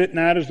accepted it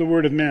not as the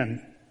word of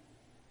men,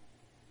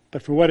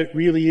 but for what it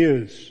really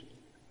is,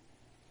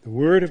 the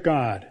Word of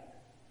God,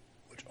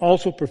 which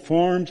also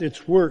performs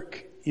its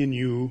work in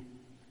you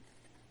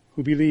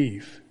who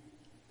believe."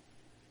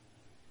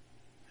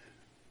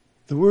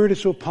 The Word is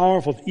so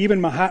powerful.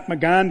 Even Mahatma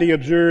Gandhi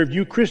observed,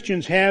 "You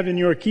Christians have in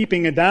your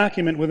keeping a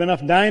document with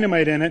enough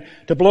dynamite in it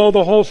to blow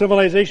the whole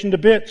civilization to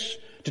bits,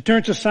 to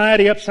turn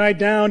society upside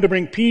down, to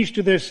bring peace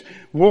to this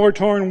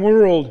war-torn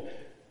world.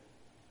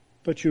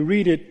 But you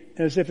read it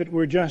as if it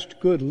were just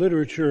good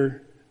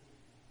literature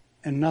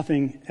and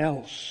nothing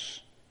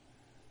else."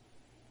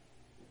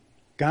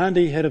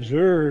 Gandhi had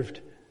observed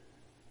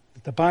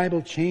But the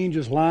Bible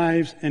changes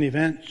lives and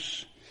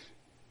events.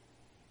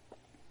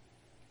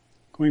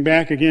 Going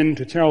back again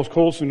to Charles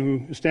Colson,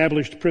 who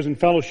established Prison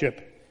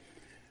Fellowship.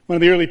 One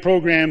of the early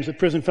programs that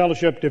Prison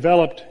Fellowship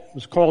developed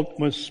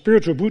was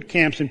spiritual boot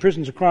camps in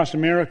prisons across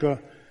America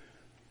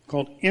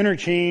called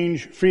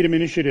Interchange Freedom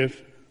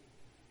Initiative.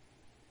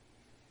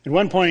 At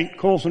one point,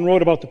 Colson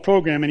wrote about the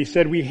program, and he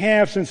said, "We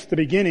have, since the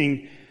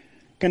beginning,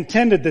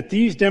 contended that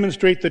these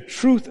demonstrate the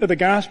truth of the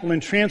gospel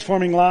in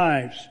transforming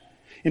lives.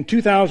 In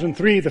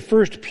 2003, the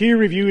first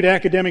peer-reviewed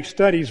academic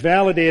studies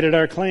validated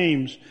our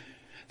claims.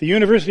 The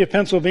University of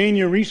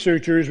Pennsylvania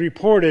researchers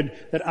reported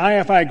that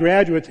IFI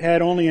graduates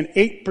had only an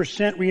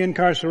 8%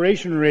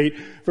 reincarceration rate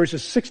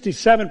versus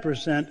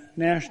 67%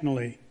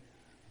 nationally."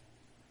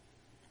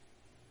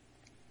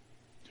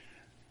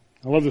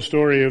 I love the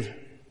story of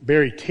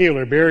Barry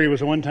Taylor. Barry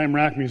was a one-time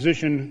rock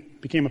musician,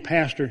 became a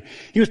pastor.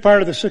 He was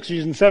part of the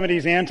 60s and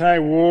 70s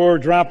anti-war,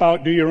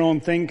 drop-out,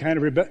 do-your-own-thing kind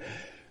of rebellion.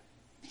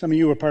 Some of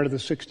you were part of the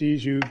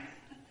 60s. You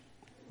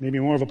maybe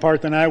more of a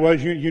part than I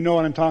was. You know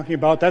what I'm talking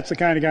about. That's the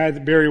kind of guy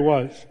that Barry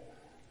was.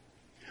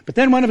 But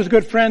then one of his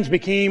good friends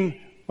became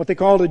what they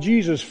called a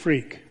Jesus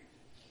freak.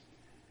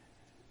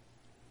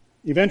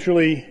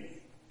 Eventually,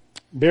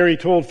 Barry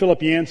told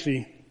Philip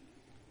Yancey,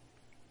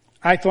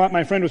 "I thought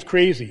my friend was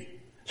crazy.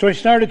 So I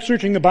started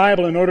searching the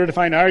Bible in order to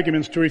find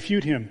arguments to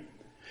refute him.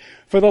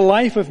 For the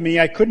life of me,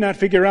 I could not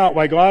figure out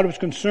why God was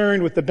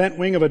concerned with the bent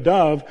wing of a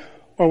dove,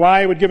 or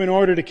why he would give an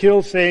order to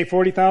kill, say,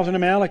 40,000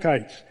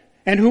 Amalekites.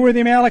 And who were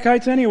the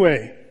Amalekites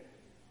anyway?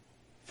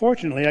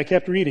 Fortunately, I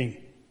kept reading,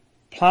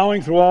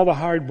 plowing through all the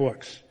hard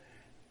books.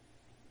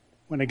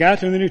 When I got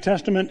to the New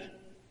Testament,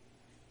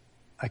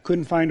 I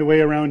couldn't find a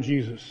way around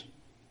Jesus.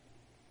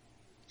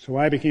 So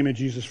I became a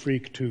Jesus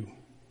freak too.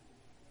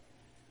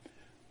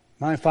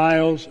 My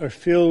files are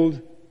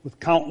filled with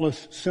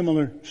countless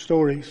similar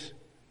stories.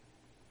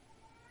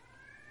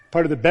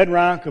 Part of the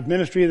bedrock of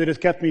ministry that has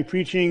kept me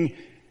preaching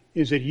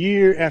is that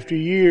year after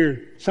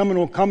year, someone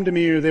will come to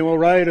me, or they will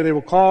write, or they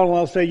will call, and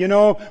I'll say, "You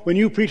know, when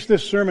you preached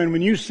this sermon,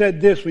 when you said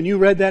this, when you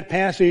read that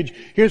passage,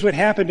 here's what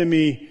happened to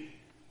me."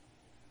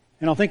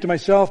 And I'll think to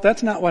myself,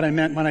 that's not what I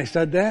meant when I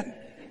said that.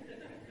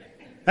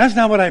 That's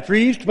not what I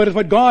preached, but it's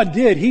what God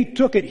did. He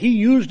took it, He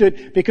used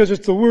it, because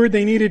it's the word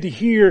they needed to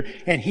hear,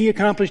 and He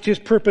accomplished His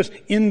purpose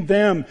in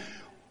them.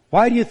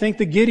 Why do you think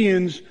the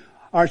Gideons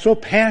are so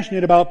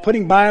passionate about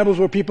putting Bibles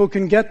where people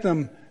can get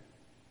them?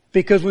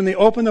 Because when they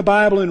open the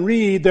Bible and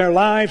read, their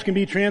lives can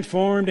be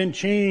transformed and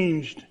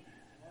changed.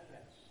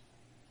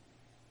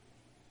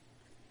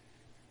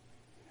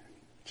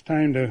 It's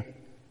time to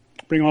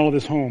bring all of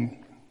this home.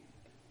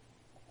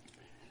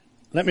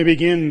 Let me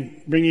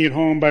begin bringing it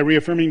home by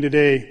reaffirming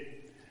today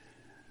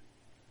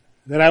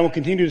that I will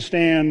continue to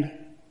stand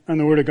on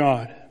the Word of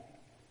God.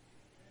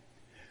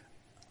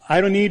 I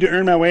don't need to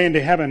earn my way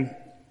into heaven.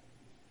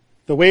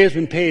 The way has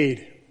been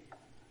paid.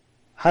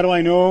 How do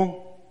I know?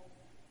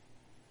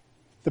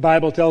 The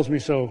Bible tells me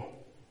so.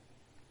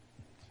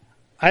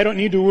 I don't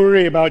need to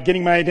worry about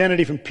getting my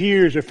identity from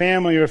peers or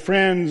family or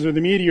friends or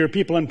the media or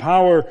people in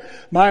power.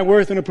 My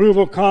worth and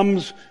approval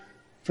comes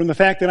from the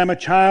fact that I'm a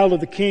child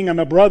of the King. I'm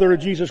a brother of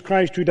Jesus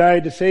Christ who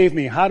died to save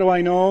me. How do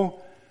I know?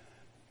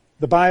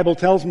 The Bible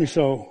tells me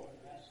so.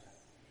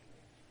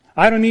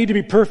 I don't need to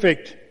be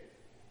perfect.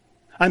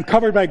 I'm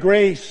covered by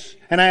grace,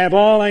 and I have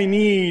all I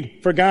need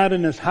for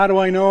godliness. How do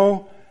I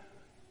know?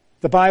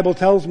 The Bible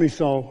tells me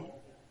so.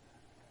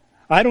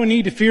 I don't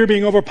need to fear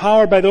being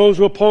overpowered by those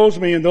who oppose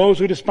me and those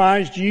who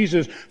despise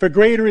Jesus. For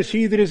greater is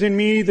He that is in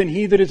me than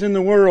he that is in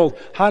the world.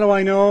 How do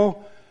I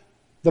know?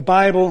 The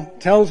Bible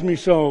tells me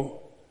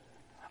so.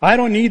 I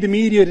don't need the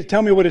media to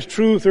tell me what is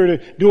truth or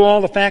to do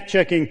all the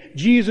fact-checking.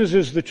 Jesus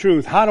is the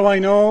truth. How do I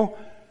know?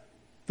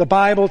 The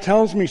Bible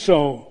tells me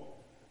so.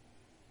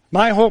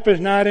 My hope is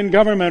not in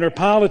government or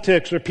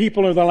politics or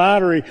people or the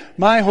lottery.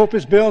 My hope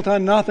is built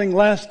on nothing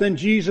less than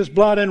Jesus'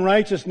 blood and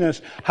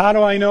righteousness. How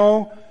do I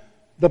know?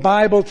 The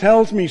Bible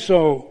tells me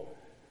so.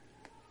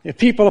 If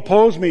people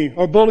oppose me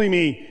or bully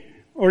me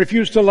or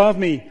refuse to love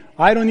me,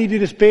 I don't need to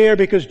despair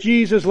because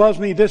Jesus loves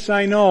me. This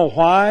I know.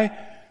 Why?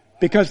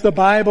 Because the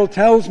Bible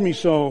tells me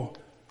so.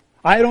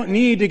 I don't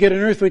need to get an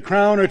earthly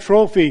crown or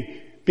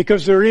trophy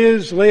because there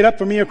is laid up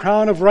for me a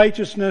crown of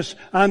righteousness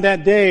on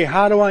that day.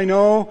 How do I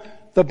know?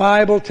 The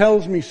Bible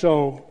tells me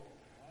so.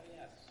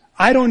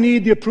 I don't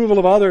need the approval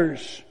of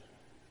others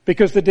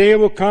because the day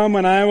will come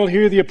when I will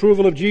hear the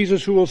approval of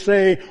Jesus who will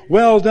say,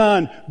 "Well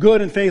done,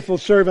 good and faithful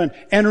servant.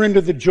 Enter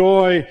into the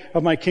joy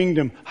of my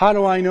kingdom." How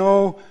do I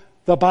know?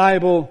 The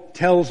Bible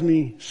tells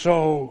me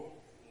so.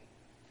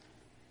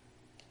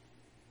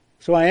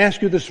 So I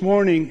ask you this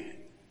morning,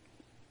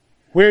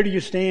 where do you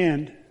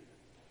stand?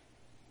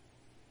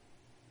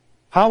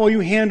 How will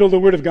you handle the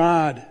Word of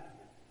God?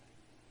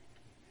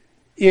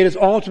 It is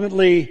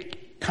ultimately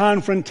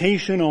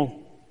confrontational.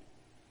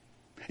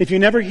 If you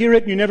never hear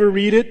it, you never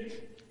read it,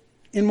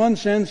 in one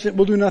sense, it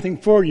will do nothing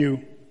for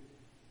you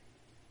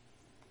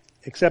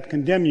except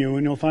condemn you,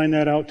 and you'll find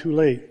that out too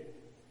late.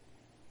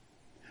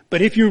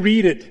 But if you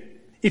read it,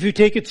 if you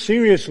take it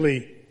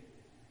seriously,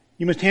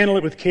 you must handle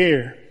it with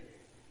care.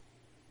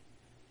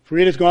 For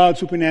it is God's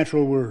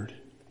supernatural word.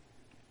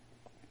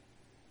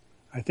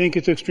 I think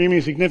it's extremely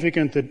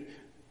significant that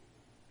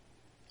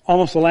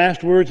almost the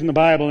last words in the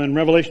Bible in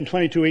Revelation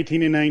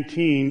 22:18 and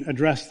 19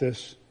 address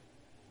this.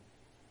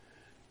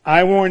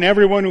 I warn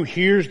everyone who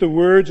hears the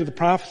words of the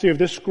prophecy of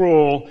this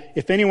scroll,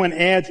 if anyone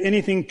adds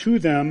anything to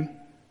them,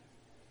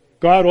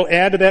 God will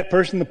add to that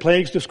person the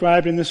plagues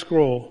described in this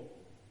scroll.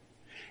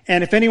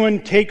 And if anyone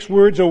takes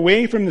words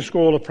away from the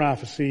scroll of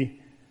prophecy,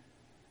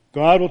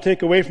 God will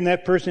take away from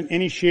that person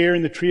any share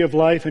in the tree of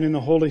life and in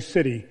the holy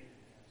city,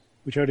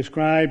 which are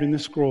described in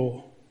this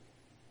scroll.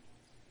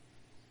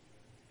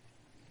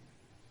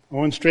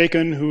 Owen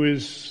Strachan, who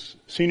is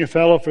Senior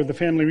Fellow for the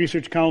Family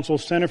Research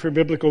Council's Center for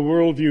Biblical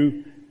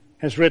Worldview,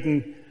 has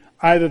written,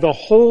 either the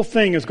whole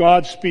thing is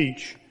God's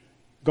speech,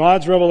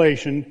 God's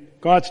revelation,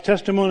 God's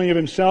testimony of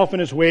himself and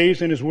his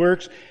ways and his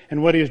works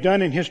and what he has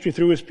done in history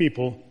through his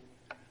people,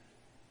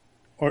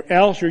 or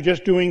else you're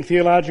just doing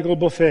theological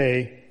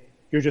buffet.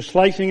 You're just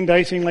slicing and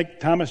dicing like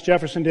Thomas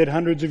Jefferson did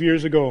hundreds of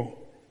years ago.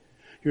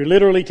 You're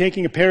literally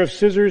taking a pair of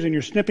scissors and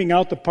you're snipping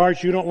out the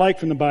parts you don't like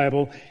from the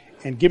Bible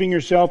and giving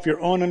yourself your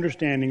own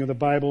understanding of the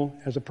Bible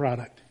as a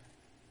product.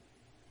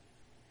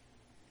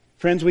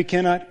 Friends, we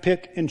cannot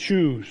pick and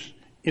choose.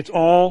 It's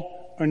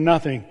all or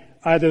nothing.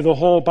 Either the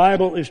whole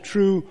Bible is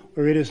true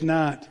or it is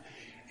not.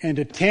 And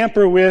to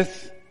tamper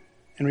with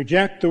and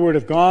reject the Word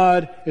of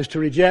God is to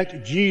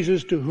reject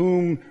Jesus, to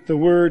whom the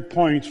Word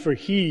points, for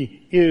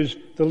He is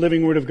the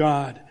living Word of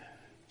God.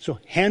 So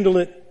handle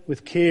it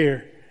with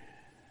care,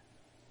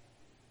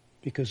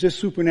 because this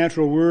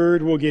supernatural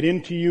Word will get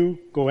into you,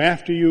 go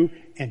after you,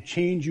 and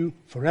change you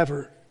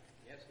forever.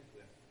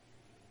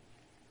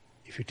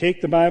 If you take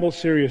the Bible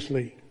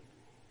seriously,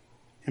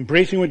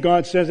 embracing what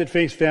God says at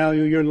face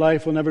value, your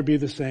life will never be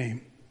the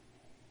same.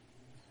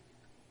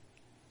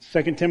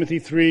 2 Timothy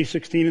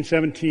 3:16 and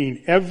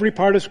 17. Every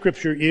part of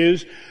Scripture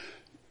is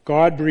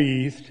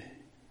God-breathed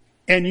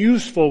and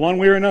useful one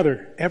way or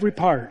another. Every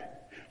part.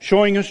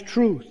 Showing us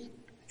truth,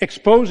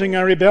 exposing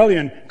our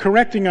rebellion,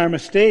 correcting our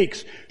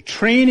mistakes,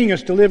 training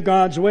us to live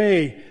God's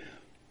way.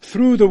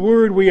 Through the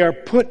Word we are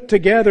put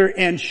together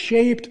and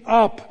shaped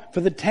up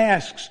for the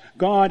tasks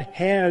God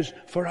has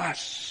for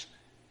us.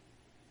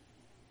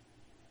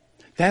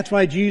 That's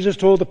why Jesus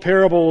told the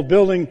parable of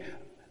building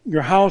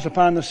your house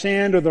upon the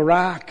sand or the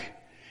rock.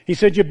 He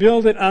said you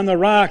build it on the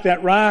rock.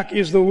 That rock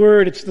is the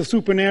Word. It's the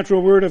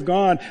supernatural Word of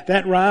God.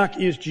 That rock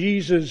is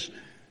Jesus.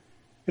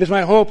 It is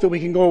my hope that we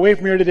can go away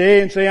from here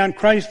today and say, on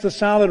Christ the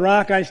solid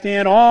rock I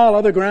stand. All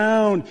other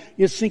ground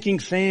is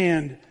sinking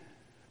sand.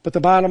 But the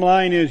bottom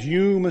line is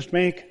you must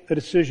make a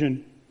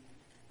decision.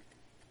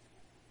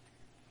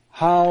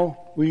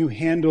 How will you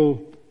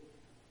handle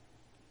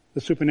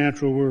the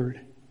supernatural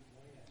Word?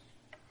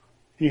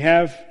 You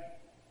have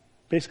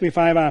basically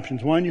 5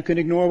 options. 1, you can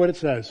ignore what it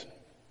says.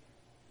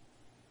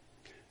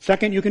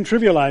 2nd, you can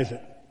trivialize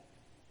it.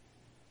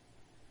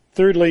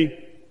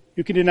 Thirdly,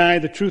 you can deny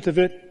the truth of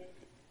it,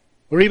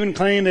 or even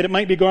claim that it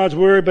might be God's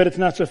Word, but it's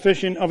not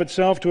sufficient of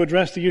itself to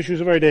address the issues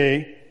of our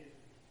day.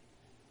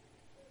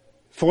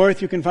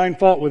 4th, you can find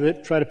fault with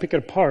it, try to pick it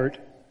apart.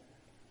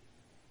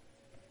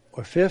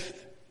 Or 5th,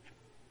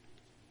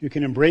 you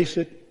can embrace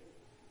it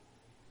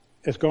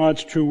as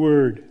God's true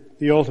Word,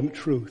 the ultimate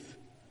truth.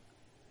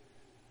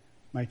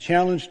 My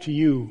challenge to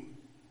you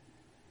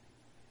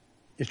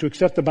is to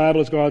accept the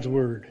Bible as God's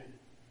Word,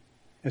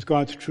 as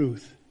God's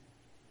truth.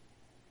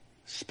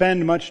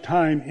 Spend much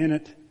time in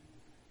it.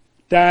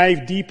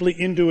 Dive deeply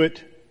into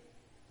it.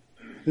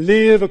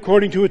 Live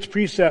according to its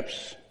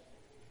precepts.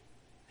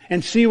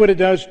 And see what it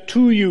does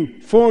to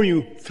you, for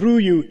you, through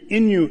you,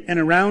 in you, and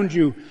around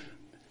you.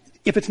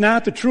 If it's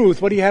not the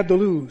truth, what do you have to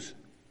lose?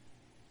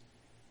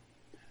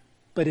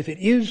 But if it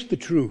is the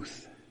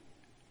truth,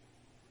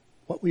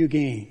 what will you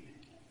gain?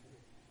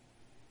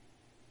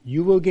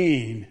 You will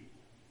gain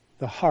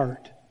the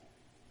heart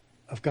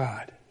of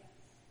God.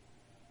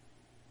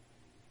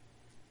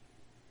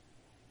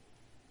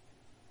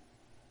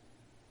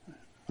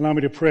 Allow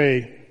me to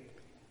pray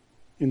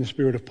in the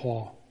spirit of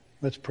Paul.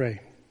 Let's pray.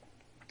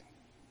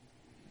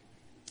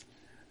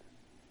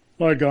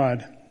 Lord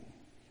God,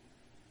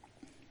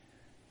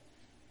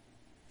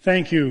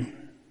 thank you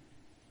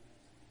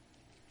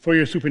for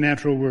your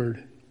supernatural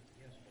Word.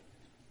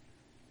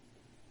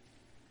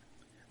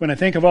 When I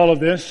think of all of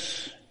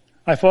this,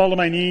 I fall to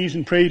my knees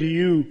and pray to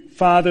you,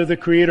 Father, the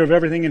Creator of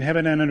everything in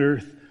heaven and on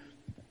earth.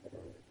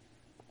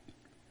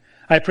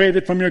 I pray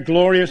that from your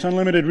glorious,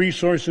 unlimited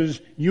resources,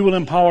 you will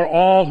empower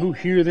all who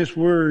hear this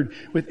word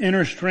with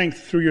inner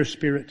strength through your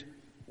Spirit.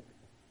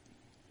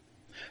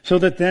 So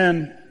that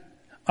then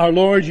our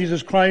Lord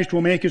Jesus Christ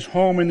will make his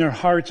home in their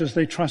hearts as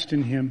they trust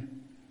in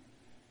him.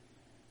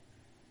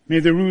 May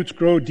the roots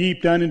grow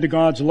deep down into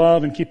God's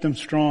love and keep them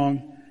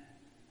strong.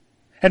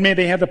 And may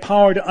they have the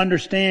power to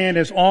understand,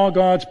 as all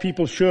God's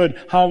people should,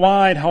 how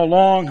wide, how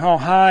long, how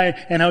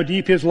high, and how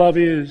deep his love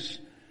is.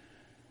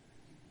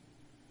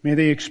 May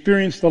they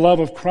experience the love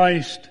of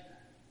Christ,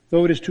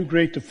 though it is too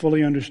great to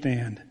fully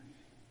understand.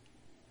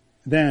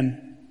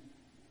 Then,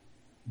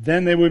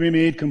 Then they will be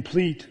made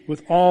complete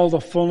with all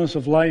the fullness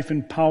of life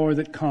and power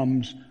that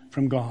comes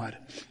from God.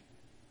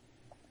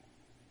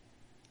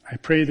 I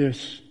pray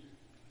this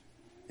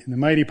in the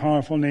mighty,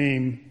 powerful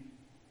name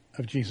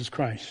of Jesus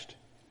Christ.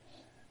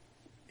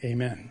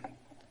 Amen.